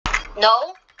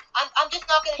No, I'm just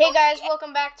not gonna. Hey guys,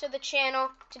 welcome back to the channel.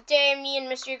 Today, me and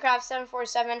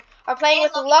msyterycraft747 are playing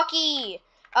with Lucky.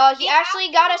 He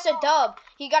actually got us a dub.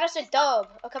 He got us a dub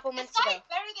a couple minutes ago. This guy is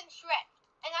better than Shrek,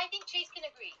 and I think Chase can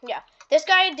agree. Yeah, this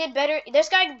guy did better. This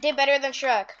guy did better than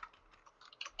Shrek.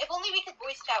 If only we could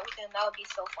voice chat with him, that would be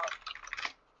so fun.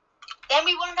 Then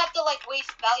we wouldn't have to like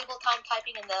waste valuable time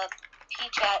typing in the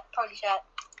party chat.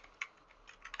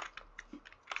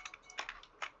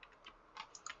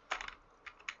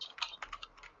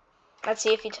 Let's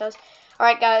see if he tells.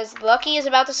 Alright guys, Lucky is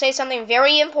about to say something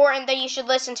very important that you should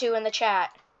listen to in the chat.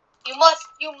 You must.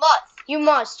 You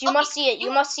must see it,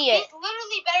 you must see it. He's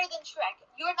literally better than Shrek.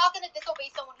 You're not gonna disobey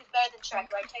someone who's better than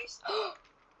Shrek, right, Chase?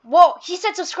 Whoa, he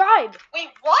said subscribe! Wait,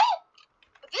 what?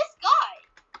 This guy?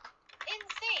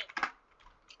 Insane.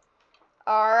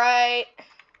 Alright.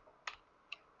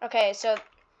 Okay, so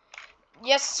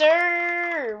yes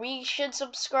sir, we should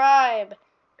subscribe.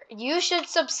 You should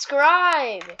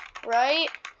subscribe, right?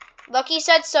 Lucky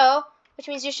said so, which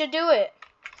means you should do it.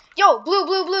 Yo, blue. I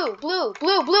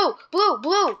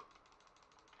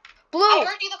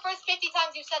heard you the first 50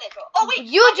 times you said it, bro. Oh wait,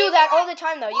 you do that all the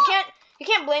time though. You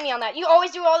can't blame me on that. You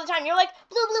always do it all the time. You're like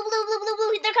blue.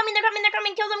 They're coming.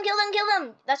 Kill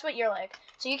them. That's what you're like.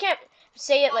 So you can't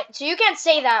say it like. So you can't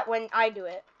say that when I do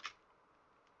it.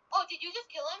 Oh, did you just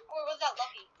kill him, or was that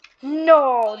Lucky?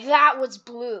 No, that was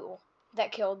blue.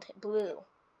 That killed blue.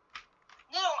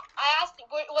 No, I asked,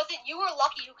 was it you or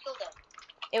Lucky who killed him?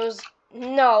 It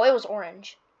was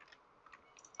orange.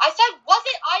 I said, was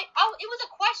it? It was a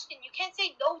question. You can't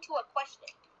say no to a question.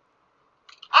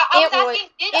 I was asking,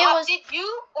 did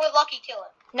you or Lucky kill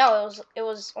him? No, it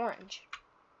was orange.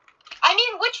 I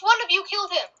mean, which one of you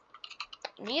killed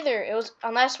him? Neither. It was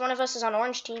unless one of us is on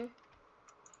orange team.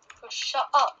 Oh, shut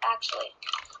up, actually.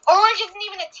 Orange isn't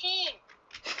even a team.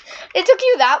 It took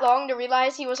you that long to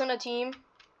realize he was on a team?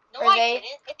 No, I didn't.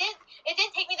 It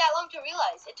didn't take me that long to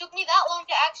realize. It took me that long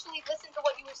to actually listen to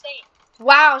what you were saying.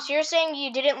 Wow, so you're saying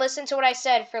you didn't listen to what I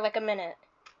said for like a minute?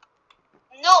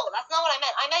 No, that's not what I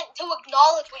meant. I meant to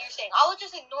acknowledge what you're saying. I was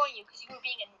just ignoring you because you were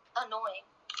being annoying.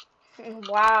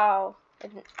 Wow.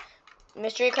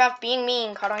 Mysterycraft being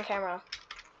mean, caught on camera.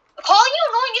 Calling you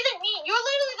annoying isn't mean. You're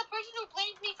literally the person who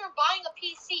blames me for buying a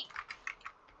PC.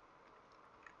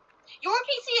 Your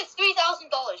PC is $3,000.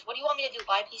 What do you want me to do?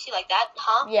 Buy a PC like that?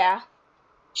 Huh? Yeah.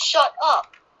 Shut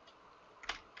up.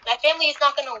 My family is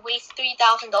not gonna waste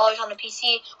 $3,000 on a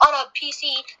PC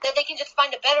that they can just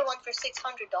find a better one for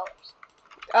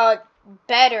 $600.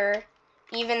 Better,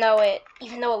 even though it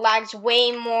lags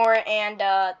way more and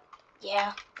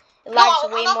yeah, it lags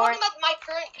way more. I'm not talking about my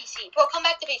current PC. Bro, come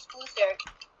back to base, blue sir.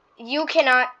 You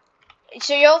cannot.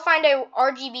 So you'll find a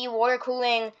RGB water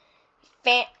cooling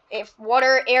fan. If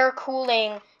air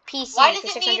cooling PC why does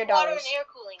for it $600. need water and air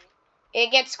cooling? It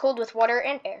gets cooled with water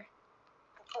and air.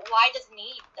 But why does it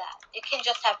need that? It can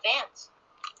just have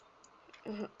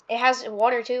fans. It has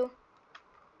water too.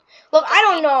 Look, I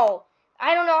don't know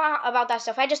about that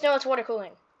stuff. I just know it's water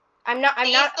cooling. I'm not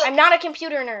a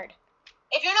computer nerd.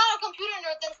 If you're not a computer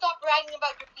nerd, then stop bragging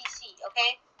about your PC,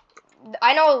 okay?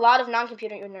 I know a lot of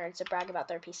non-computer nerds that brag about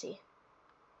their PC.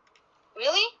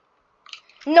 Really?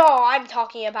 No, I'm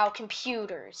talking about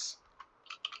computers.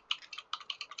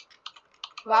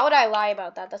 Why would I lie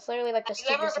about that? That's literally like the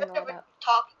stupidest thing to lie about.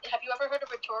 Have you ever heard a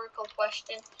rhetorical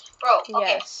question? Bro,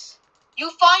 okay. Yes.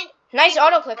 You find... Nice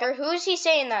autoclicker. Who is he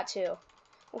saying that to?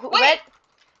 Wait.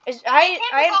 Talking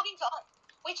to us.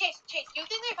 Wait, Chase, do you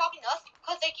think they're talking to us?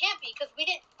 Because they can't be, because we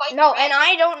didn't fight. No, and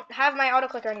I don't have my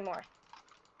autoclicker anymore.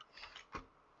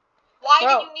 Why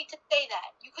did you need to say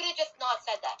that? You could have just not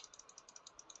said that.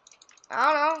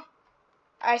 I don't know.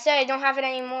 I said I don't have it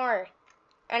anymore.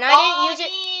 And I didn't use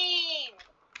it.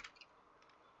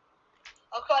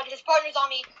 Oh god, his partner's on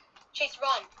me. Chase,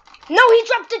 run. No, he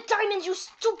dropped the diamonds, you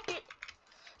stupid.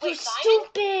 Wait,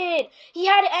 stupid. He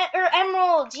had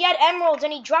emeralds. He had emeralds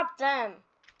and he dropped them.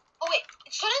 Oh wait,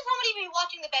 shouldn't somebody be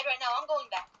watching the bed right now? I'm going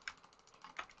back.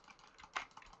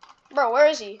 Bro, where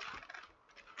is he?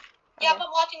 Yeah, Okay.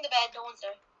 I'm watching the bed. No one's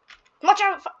there.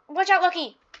 Watch out,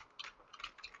 Lucky.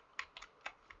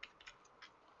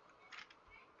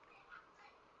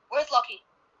 Where's Lucky?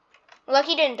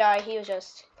 Lucky didn't die. He was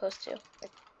just close to.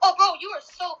 Oh, bro, you are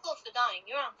so close to dying.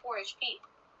 You're on 4 HP.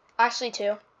 Actually,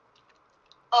 2.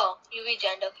 Oh, you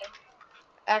regened, okay.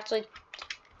 Actually,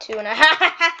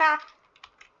 2.5.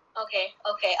 Okay.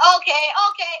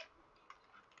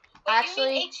 Wait,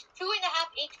 Actually, you mean 2.5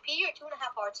 HP or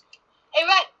 2.5 hearts? Hey,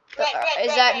 Red.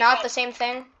 Is that not the same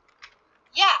thing?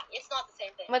 Yeah, it's not the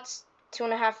same thing. What's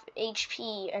 2.5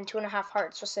 HP and 2.5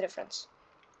 hearts? What's the difference?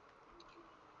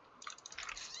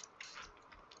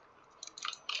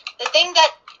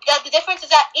 The difference is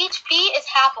that HP is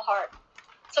half a heart.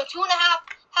 So 2.5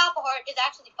 half a heart is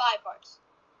actually 5 hearts.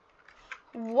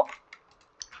 What?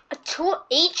 2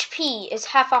 HP is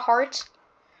half a heart?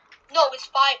 No, it's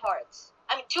 5 hearts.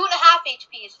 I mean, 2.5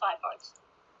 HP is 5 hearts.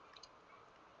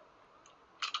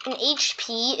 An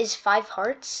HP is 5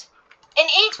 hearts? An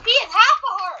HP is half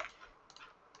a heart.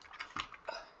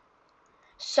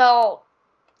 So,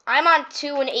 I'm on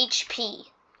 2 in HP.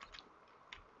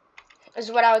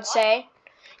 Is what I would say.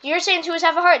 You're saying 2 is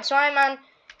half a heart, so I'm on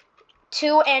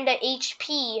 2 and a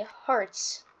HP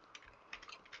hearts.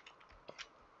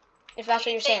 If that's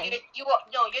what you're saying. You're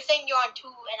saying you're on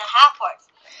 2.5 hearts.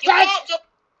 You can't just...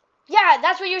 Yeah,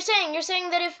 that's what you're saying. You're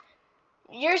saying that if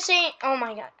you're saying, oh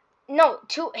my god, no,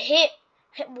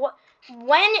 what?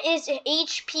 When is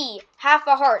HP half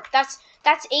a heart? That's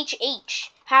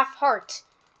HH half heart.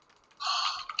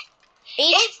 HP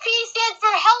stands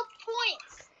for health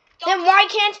points. Then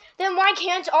why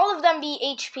can't all of them be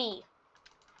HP?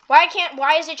 Why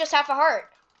is it just half a heart?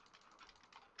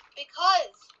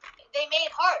 Because they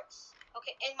made hearts.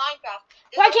 Okay, in Minecraft.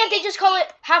 Why can't they just call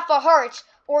it half a heart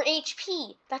or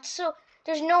HP?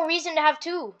 There's no reason to have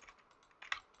 2.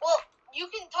 Well, you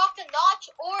can talk to Notch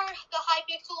or the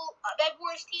Hypixel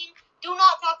bedwars team. Do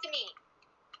not talk to me.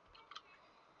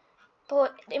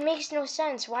 But it makes no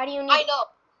sense. Why do you need... I know.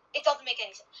 It doesn't make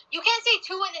any sense. You can't say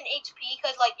 2 and an HP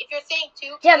because, like, if you're saying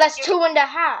 2... Yeah, that's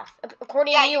 2.5.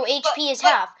 According to you, HP is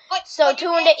half. So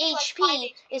 2 into HP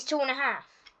like is 2.5.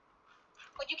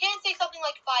 But you can't say something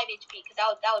like 5 HP because that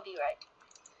would be right.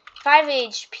 5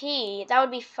 HP, that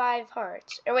would be 5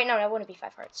 hearts. Or wait, no, that wouldn't be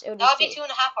 5 hearts. It would be 2.5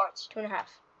 hearts. 2.5.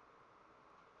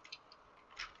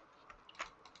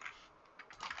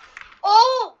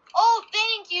 Oh,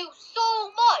 thank you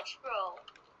so much, bro.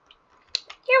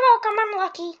 You're welcome, I'm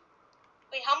lucky.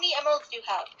 Wait, how many emeralds do you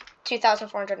have?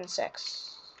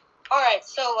 2,406. Alright,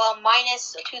 so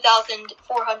minus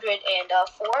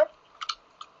 2,404.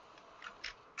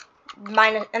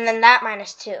 And then that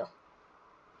minus 2.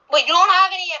 Wait, you don't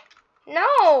have any yet?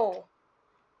 No.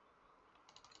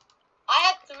 I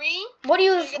have 3. What do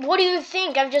you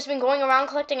think? I've just been going around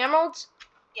collecting emeralds?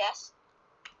 Yes.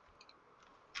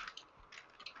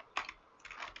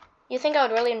 You think I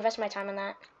would really invest my time in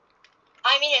that?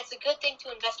 I mean, it's a good thing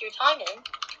to invest your time in.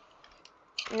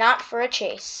 Not for a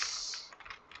chase.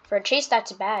 For a chase,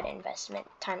 that's a bad investment.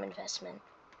 Time investment.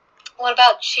 What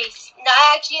about chase? No,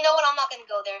 actually, you know what? I'm not going to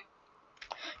go there.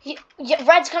 Yeah,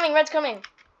 red's coming.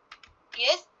 He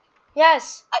is?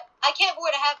 Yes. I can't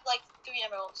afford to have, like, 3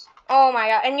 emeralds. Oh my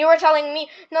god. And you were telling me,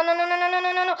 no.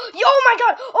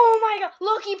 Oh my god.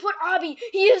 Lucky put Obby.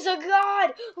 He is a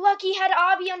god. Lucky had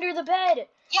Obby under the bed.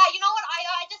 Yeah, you know what?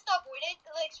 I just avoided,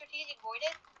 like, strategic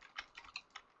avoided.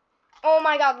 Oh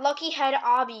my god. Lucky had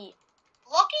Obby.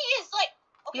 Lucky is, like...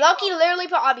 Okay, Lucky literally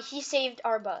put Obby. He saved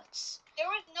our butts. There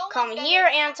was no one Come here,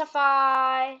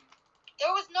 Antify.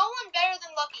 There was no one better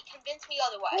than Lucky. Convince me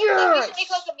otherwise. Yes. Like, we should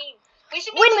make, like, a meme. Wait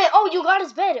a minute. Oh, you got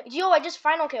his bed. Yo, I just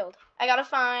final killed. I got a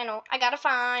final.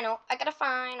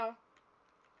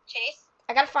 Chase?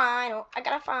 I got a final.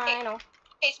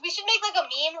 Chase, we should make, like, a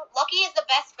meme. Lucky is the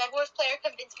best bedwars player.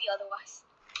 Convince me otherwise.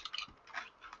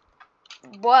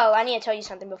 Well, I need to tell you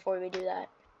something before we do that.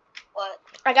 What?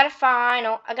 I got a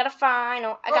final. Okay,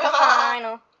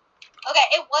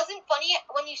 it wasn't funny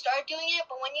when you started doing it,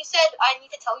 but when you said I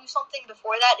need to tell you something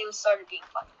before that, it started being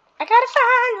funny. I got a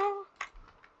final.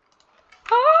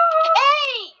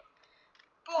 Hey!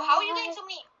 Bro, how are you getting so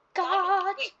many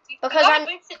diamonds? Wait, because I'm...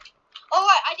 Oh,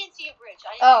 right, I didn't see your bridge.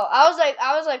 I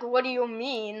was like, what do you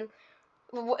mean?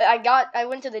 I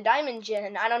went to the diamond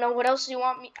gen. I don't know what else you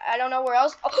want me. I don't know where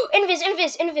else. Oh, invis.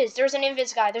 There's an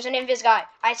invis guy.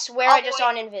 I swear I just saw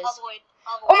an invis. I'll avoid.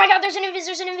 Oh my god, there's an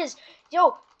invis.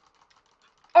 Yo.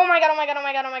 Oh my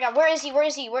god. Where is he?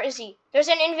 There's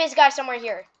an invis guy somewhere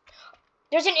here.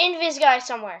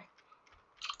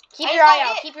 Keep your eye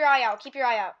out.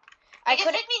 I could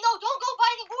hit me. No, don't go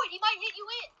by the void. He might hit you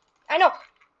in. I know.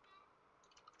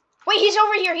 Wait, he's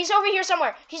over here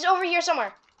somewhere.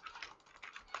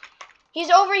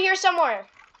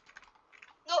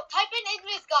 No, type in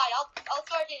invis guy. I'll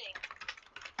start hitting.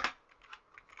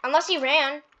 Unless he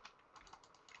ran.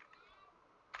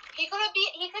 He could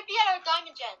be at our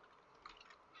diamond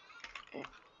gen.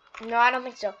 No, I don't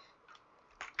think so.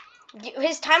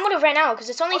 His time would have ran out because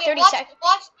it's only 30 seconds.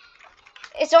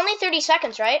 It's only 30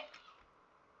 seconds, right?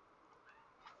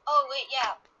 Oh, wait,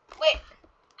 yeah. Wait.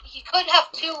 He could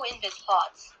have 2 invis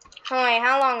pods. Oh, wait,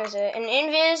 how long is it? An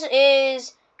invis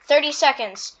is 30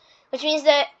 seconds, which means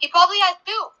that... He probably has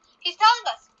 2. He's telling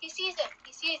us. He sees him.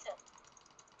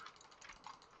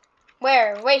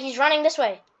 Where? Wait, he's running this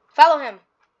way. Follow him.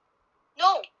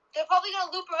 No, they're probably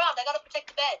gonna loop around. I gotta protect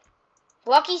the bed.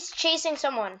 Lucky's chasing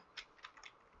someone.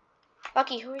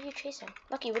 Lucky, who are you chasing?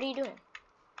 Lucky, what are you doing?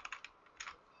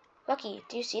 Lucky,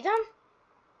 do you see them?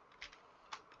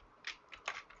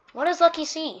 What does Lucky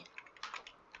see?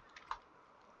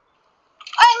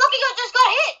 Hey, Lucky just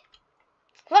got hit!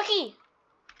 Lucky!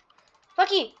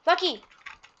 Lucky! Lucky!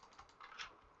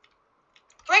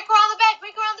 Break around the bed!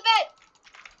 Break around the bed!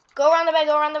 Go around the bed,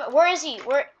 go around the bed. Where is he?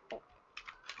 Where?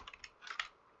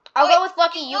 I'll go with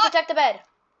Lucky. You protect the bed.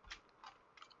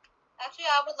 Actually,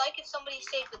 I would like if somebody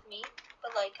stayed with me.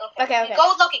 But like, okay. Okay. Go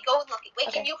with Lucky. Go with Lucky. Wait,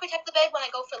 Okay. Can you protect the bed when I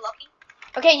go for Lucky?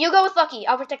 Okay, you go with Lucky.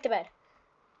 I'll protect the bed.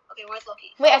 Okay, where's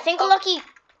Lucky? Wait, I think Lucky...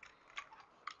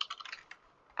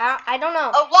 I don't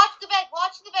know. Oh, watch the bed.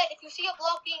 Watch the bed. If you see a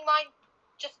block being mine,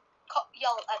 just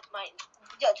yell at mine.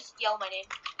 Yeah, just yell my name.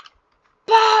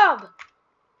 Bob!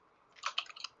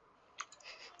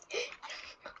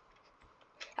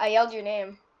 I yelled your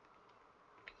name.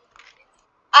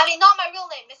 I mean, not my real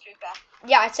name, Mystery Craft.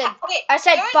 Yeah, I said. Okay, I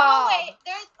said Bob. No way.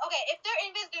 Okay. If they're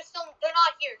invis, they're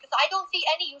not here because I don't see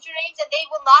any usernames, and they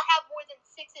will not have more than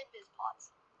 6 invis pods.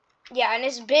 Yeah, and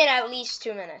it's been at least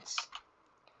 2 minutes.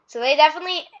 So they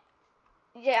definitely.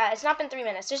 Yeah, it's not been 3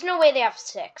 minutes. There's no way they have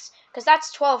 6, because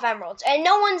that's 12 emeralds, and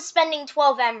no one's spending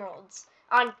 12 emeralds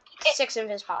on 6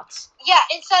 invis pots. Yeah,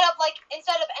 instead of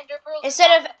ender pearls.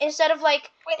 Instead of like.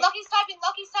 Wait, Lucky's typing.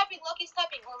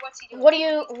 Or what's he doing?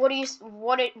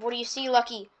 What do you see,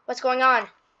 Lucky? What's going on?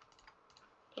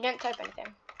 He didn't type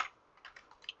anything.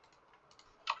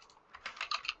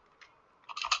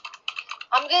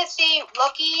 I'm gonna see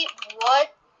Lucky.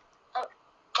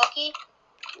 Lucky,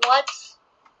 what's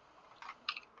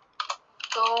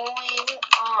going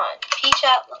on?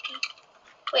 P-chat, Lucky.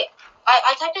 Wait,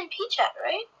 I typed in P-chat,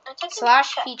 right? I typed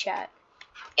 / P-chat.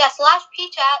 Yeah, /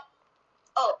 P-chat.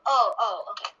 Oh,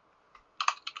 okay.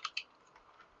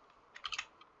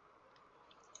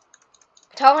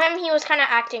 Tell him he was kind of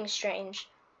acting strange.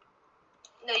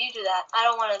 No, you do that. I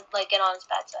don't want to like get on his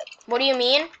bad side. What do you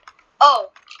mean? Oh,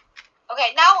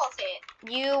 okay. Now I'll say it.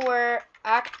 You were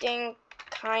acting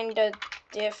kind of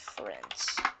different.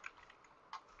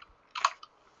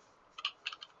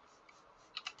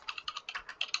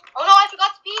 Oh no, I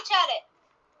forgot to P-chat it.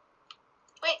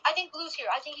 Wait, I think Blue's here.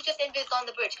 I think he just invised on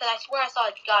the bridge because I swear I saw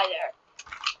a guy there.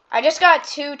 I just got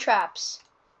 2 traps.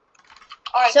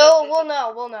 Alright, so good.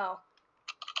 We'll know.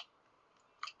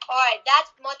 Alright,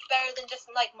 that's much better than just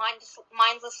like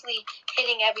mindlessly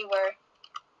hitting everywhere.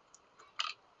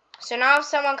 So now if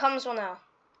someone comes, we'll know.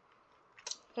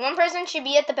 One person should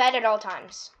be at the bed at all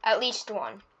times. At least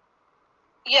one.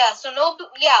 Yeah,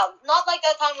 not like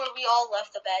that time where we all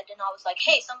left the bed and I was like,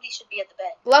 hey, somebody should be at the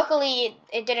bed. Luckily,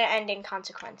 it didn't end in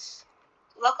consequence.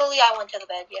 Luckily, I went to the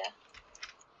bed, yeah.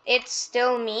 It's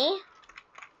still me?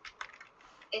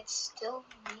 It's still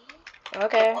me?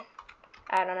 Okay.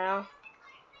 I don't know.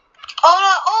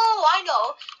 Oh, I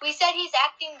know. We said he's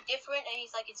acting different and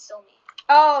he's like, it's still me.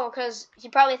 Oh, because he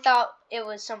probably thought it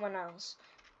was someone else.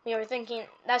 We were thinking,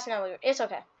 that's not weird. It's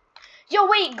okay. Yo,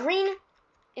 wait, Green?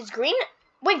 Is Green?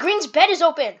 Wait, Green's bed is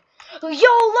open. Yo,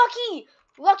 Lucky!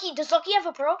 Lucky, does Lucky have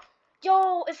a pearl?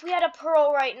 Yo, if we had a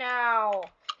pearl right now.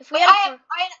 I have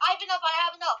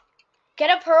enough.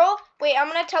 Get a pearl? Wait, I'm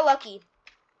going to tell Lucky.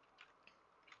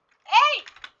 Hey!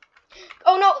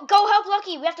 Oh, no, go help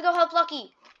Lucky. We have to go help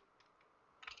Lucky.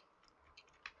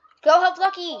 Go help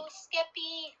Lucky. Oh,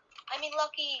 Skippy.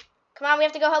 Lucky. Come on, we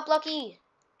have to go help Lucky.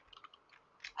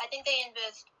 I think they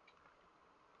invis.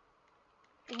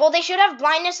 Well, they should have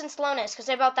blindness and slowness because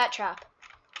they built that trap.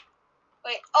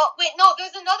 Wait, no,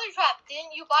 there's another trap.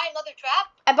 Didn't you buy another trap?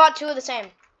 I bought 2 of the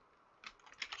same.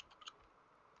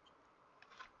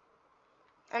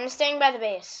 I'm staying by the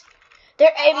base.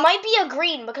 It might be a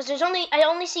green because I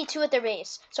only see 2 at their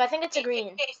base. So I think it's a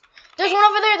green. There's one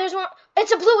over there. There's one.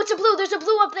 It's a blue. There's a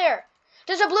blue up there.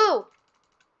 There's a blue.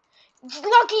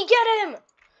 Lucky, get him.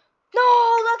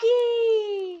 No,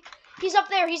 Lucky. He's up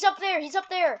there. He's up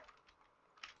there.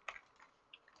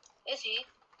 Is he?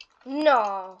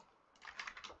 No.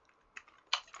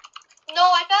 No,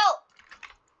 I fell.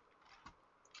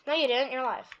 No, you didn't. You're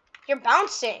alive. You're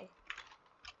bouncing.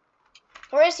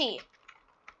 Where is he?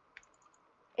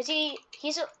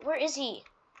 Where is he?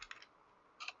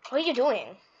 What are you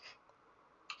doing?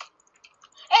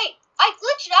 Hey, I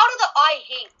glitched out of the...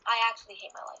 I actually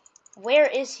hate my life. Where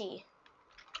is he?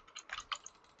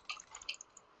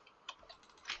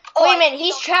 Wait a minute,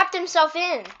 he's trapped himself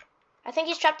in. I think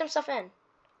he's trapped himself in.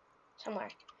 Somewhere.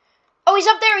 Oh, he's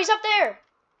up there.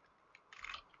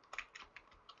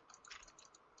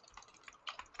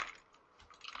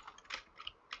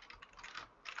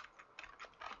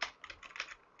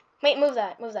 Wait, move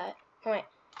that. Move that. Wait.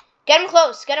 Get him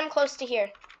close. Get him close to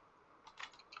here.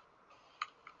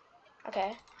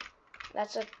 Okay.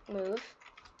 That's a move.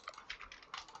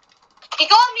 He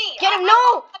got me! Get him!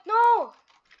 No! No!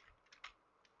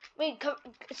 Wait,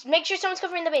 make sure someone's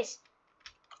covering the base.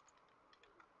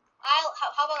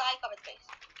 How about I cover the base?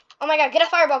 Oh my god, get a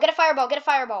fireball, get a fireball, get a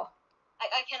fireball.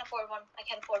 I can't afford one. I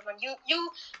can't afford one. You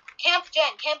camp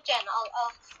Jen.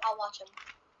 I'll watch him.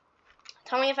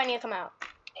 Tell me if I need to come out.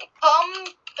 Come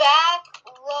back,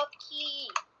 Lucky.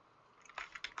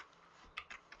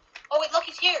 Oh wait,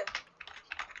 Lucky's here.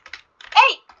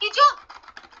 Hey, he jumped.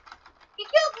 He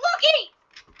killed Lucky.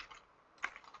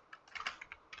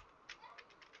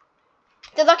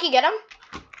 Did Lucky get him?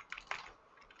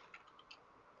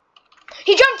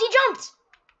 He jumped, he jumped!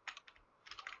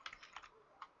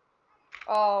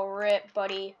 Oh, rip,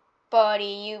 buddy. Buddy,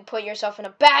 you put yourself in a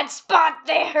bad spot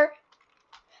there.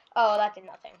 Oh, that did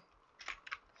nothing.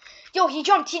 Yo, he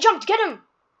jumped, get him!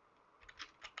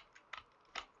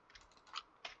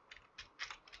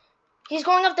 He's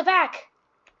going up the back.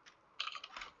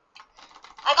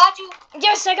 I got you.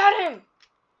 Yes, I got him.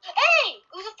 Hey,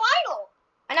 it was a final.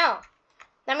 I know.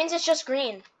 That means it's just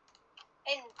green.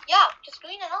 And yeah, just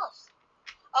green and us.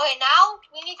 Okay, now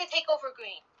we need to take over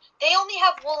green. They only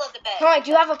have wool at the bed. Alright,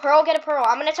 do you have a pearl? Get a pearl.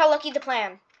 I'm gonna tell Lucky the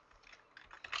plan.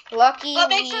 Lucky, but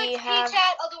make sure it's have...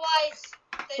 chat, otherwise...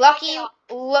 Lucky,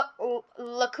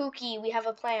 Lakookie, we have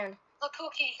a plan.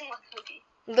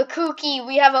 Lakookie,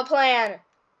 we have a plan.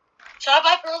 Should I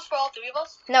buy pearls for all three of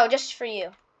us? No, just for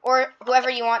you. Or whoever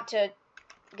you want to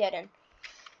get in.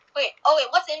 Wait,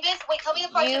 what's invis? Wait, tell me the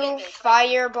price of invis. You,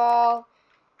 fireball,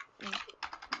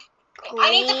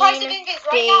 I need the price of invis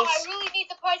right now. I really need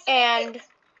the price of invis.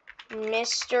 And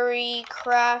Mystery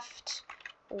Craft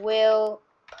will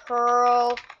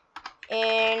pearl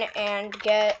in and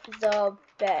get the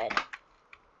bed.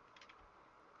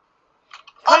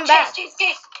 Come back. Chase.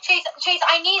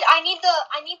 I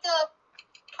need the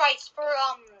price for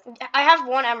I have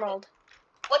 1 emerald.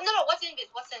 What? No. What's invis?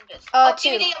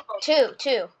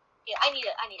 2. Yeah, I need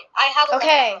it. I have a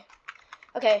Okay.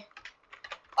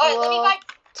 Alright, let me buy.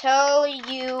 Tell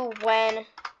you when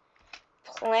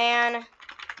plan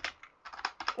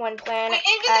Wait,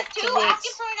 invis is 2. Ask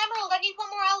him for an emerald. I need 1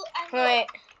 more emerald. Wait.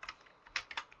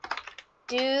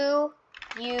 Do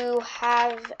you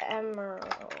have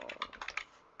emerald?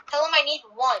 Tell him I need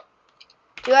 1.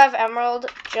 Do you have emerald?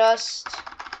 Just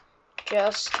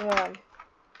 1.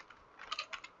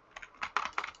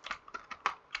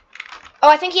 Oh,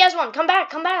 I think he has 1. Come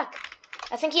back.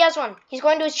 I think he has 1. He's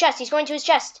going to his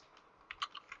chest.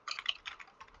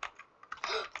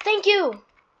 Thank you.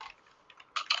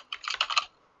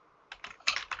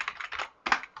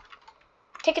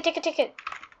 Take it.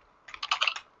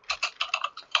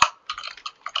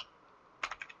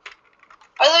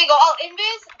 Alright, let me go. I'll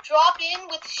invis, drop in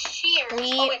with shears.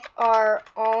 We are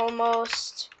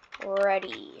almost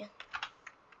ready.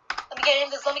 Let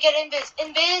me get invis.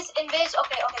 Invis.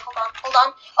 Okay, hold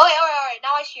on. Okay, alright.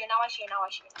 Now I shear.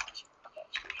 Okay.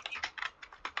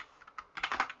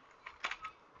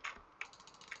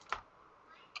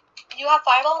 Do you have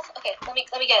fireballs? Okay, let me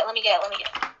get it.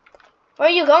 Where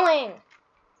are you going?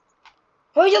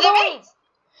 Where are you going? Base.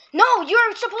 No,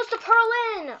 you're supposed to pearl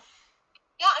in.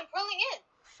 Yeah, I'm pearling in.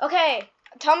 Okay,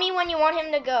 tell me when you want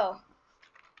him to go.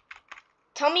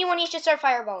 Tell me when he should start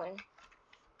fireballing.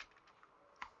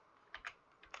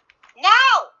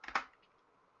 Now!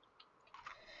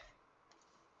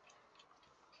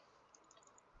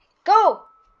 Go!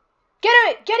 Get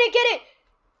it! Get it!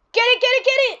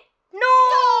 No!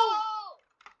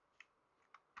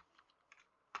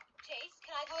 Chase,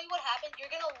 can I tell you what happened? You're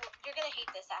gonna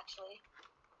hate this actually.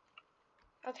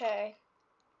 Okay.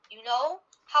 You know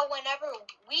how whenever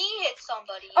we hit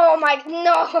somebody... Oh my...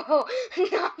 No!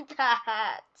 Not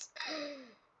that.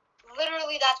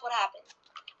 Literally, that's what happened.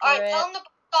 Alright, tell him to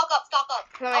stock up.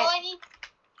 Right. All I need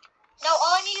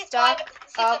is 6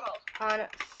 emeralds. On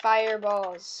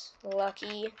fireballs,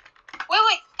 Lucky.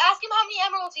 Wait, ask him how many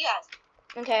emeralds he has.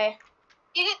 Okay.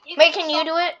 Wait, can you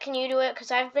do it? Can you do it?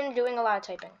 Because I've been doing a lot of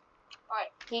typing.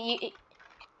 Alright.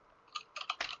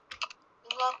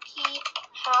 Lucky,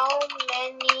 how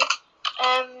many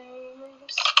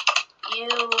M's you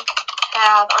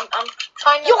have? I'm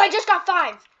trying to... Yo, I just got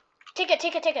 5. Take it.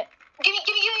 Give me.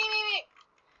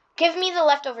 Give me the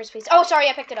leftovers, please. Oh, sorry,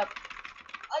 I picked it up.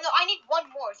 No, I need 1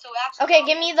 more, so actually... Okay,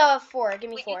 give me the 4. Give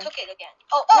me 4. You took it again.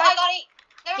 Oh, I got 8.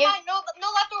 Never mind, no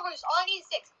leftovers. All I need is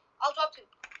 6. I'll drop 2.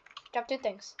 Drop 2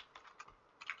 things.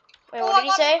 Wait, what did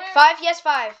he say? 5? Yes,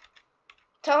 5.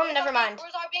 Tell him never mind.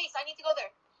 Where's our base? I need to go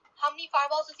there. How many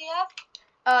fireballs does he have?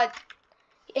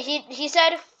 He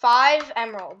said 5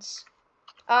 emeralds.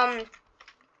 How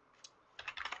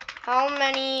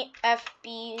many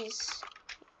FBs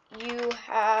you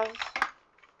have?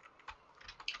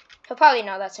 He'll probably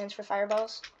know that stands for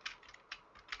fireballs.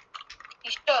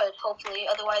 You should, hopefully,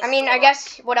 otherwise. I mean, I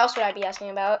guess what else would I be asking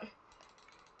about?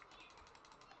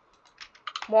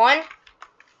 1?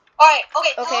 Alright,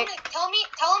 okay, Okay. Tell him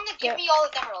to give me all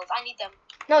his emeralds. I need them.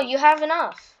 No, you have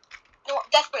enough. No,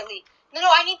 desperately. No,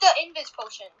 I need the invis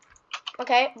potion.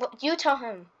 Okay, well, you tell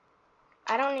him.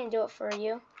 I don't need to do it for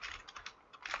you.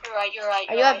 You're right.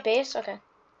 Are you at base? Okay.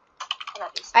 I'm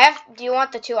at base. I have. Do you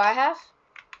want the 2 I have?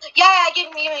 Yeah,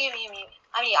 give me. I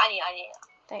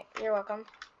need. You're welcome.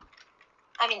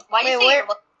 I mean, why Wait, you say where? you're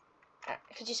welcome?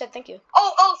 Because you said thank you.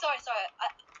 Oh, sorry.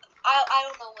 I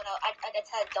don't know what I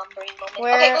just had a dumb brain moment.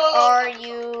 Where okay, go. are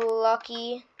you,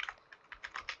 Lucky?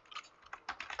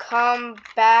 Come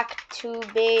back to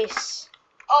base.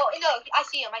 Oh, no, I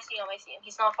see him.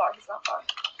 He's not far.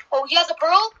 Oh, he has a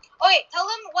pearl? Okay, tell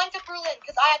him when to pearl in,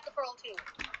 because I have the pearl too.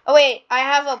 Oh, wait, I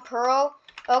have a pearl.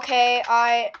 Okay,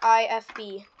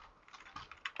 IFB.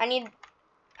 I need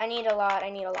a lot.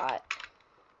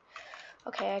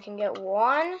 Okay, I can get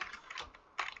 1.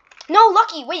 No,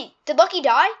 Lucky, wait, did Lucky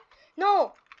die?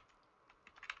 No.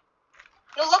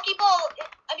 No, Lucky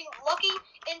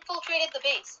infiltrated the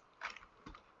base.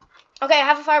 Okay, I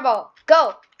have a fireball.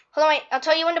 Go. Hold on, wait, I'll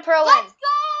tell you when to pearl in. Let's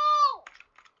go!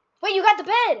 Wait, you got the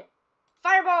bed.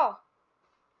 Fireball.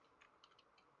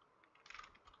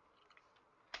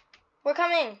 We're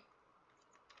coming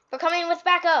with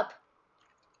backup.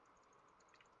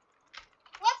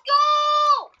 Let's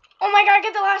go! Oh my god,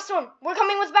 get the last one. We're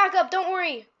coming with backup, don't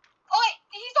worry. Oh, wait,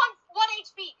 he's on 1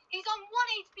 HP.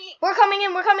 We're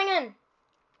coming in.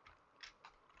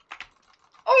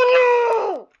 Oh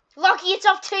no! Lucky, it's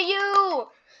up to you.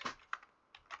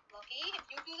 Lucky, if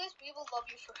you do this, we will love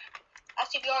you forever.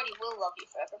 Actually, we already will love you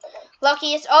forever, but like...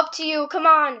 Lucky, it's up to you. Come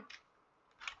on.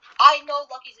 I know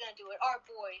Lucky's gonna do it. Our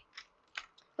boy.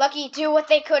 Lucky, do what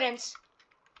they couldn't.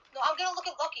 No, I'm gonna look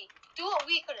at Lucky. Do what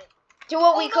we couldn't. Do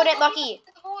what we couldn't, Lucky.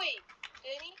 The boy.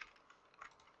 Didn't he?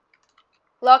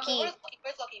 Lucky.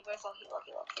 Where's Lucky?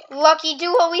 Lucky,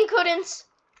 do what we couldn't.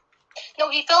 No,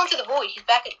 he fell into the void. He's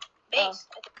back at base.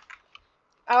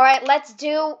 All right, let's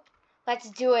do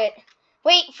it.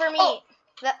 Wait for me. Oh.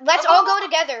 Let's all go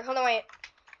together. Hold on, wait.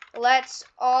 Let's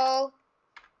all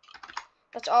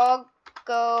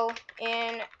go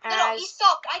in as. No, he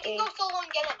sucked. I can go solo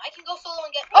and get him.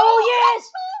 Oh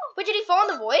yes! Wait, did he fall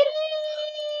in the void?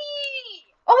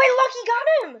 Oh wait, Lucky got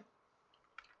him.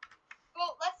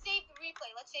 Well, let's save the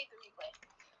replay.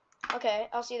 Okay,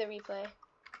 I'll see the replay.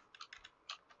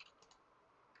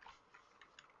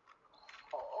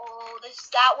 Oh,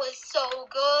 that was so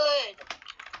good.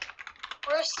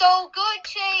 We're so good,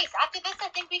 Chase. After this, I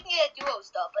think we can get a duo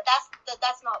stuff, but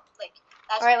that's not like.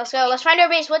 All right, let's go. Let's find our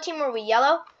base. What team were we?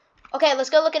 Yellow. Okay, let's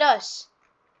go look at us.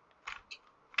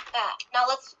 Yeah. Now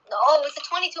let's. Oh, it's a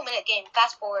 22-minute game.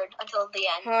 Fast forward until the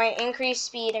end. All right, increase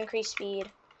speed.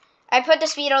 I put the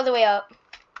speed all the way up.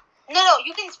 No,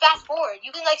 you can fast forward.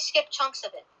 You can like skip chunks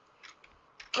of it.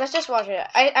 Let's just watch it.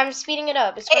 I'm speeding it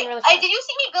up. It's going really fast. Did you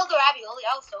see me build a ravioli?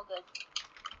 That was so good.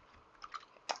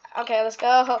 Okay, let's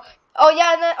go. Oh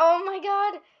yeah, and then oh my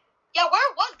god. Yeah,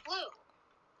 where was Blue?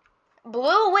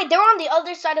 Blue? Wait, they were on the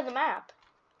other side of the map.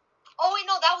 Oh wait,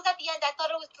 no, that was at the end. I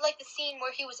thought it was like the scene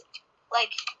where he was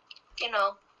like,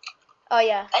 Oh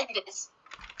yeah. Endless.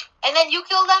 And then you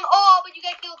killed them. Oh, but you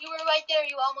got killed. You were right there.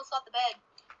 You almost got the bed.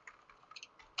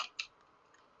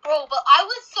 Bro, but I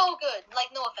was so good.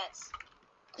 Like, no offense.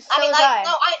 So I mean, was like, I.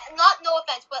 no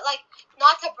offense, but like,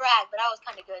 not to brag, but I was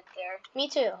kind of good there. Me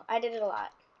too. I did it a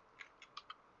lot.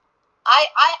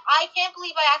 I can't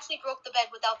believe I actually broke the bed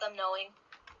without them knowing.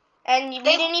 And we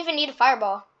didn't even need a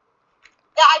fireball.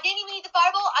 Yeah, I didn't even need the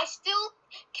fireball. I still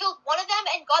killed one of them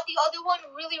and got the other one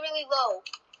really, really low.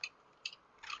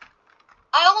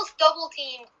 I almost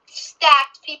double-teamed,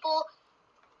 stacked people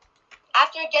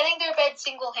after getting their bed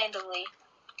single-handedly.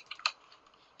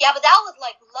 Yeah, but that was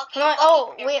like lucky.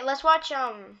 Wait, let's watch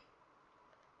final.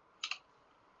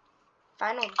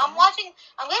 I'm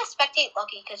gonna spectate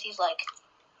Lucky because he's like.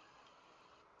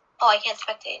 Oh, I can't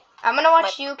spectate. I'm gonna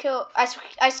watch you kill. I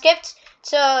skipped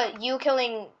to you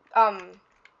killing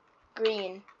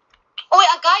Green. Oh wait,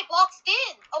 a guy boxed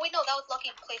in. Oh wait, no, that was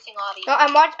Lucky placing Avi. No,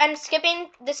 I'm skipping.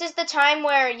 This is the time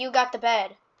where you got the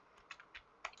bed.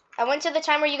 I went to the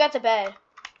time where you got the bed.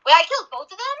 Wait, I killed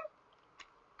both of them?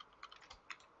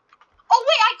 Oh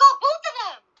wait, I got both of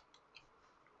them!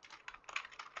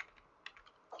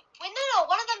 Wait, no,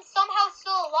 one of them somehow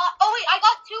still alive. Oh wait, I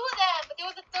got two of them, but there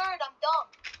was a third. I'm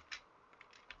dumb.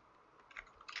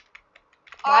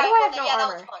 Why do I have well, no yeah,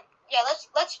 armor? that was fun. Yeah,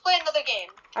 let's play another game.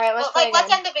 All right, let's play again.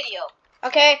 Let's end the video.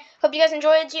 Okay, hope you guys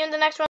enjoyed. See you in the next one.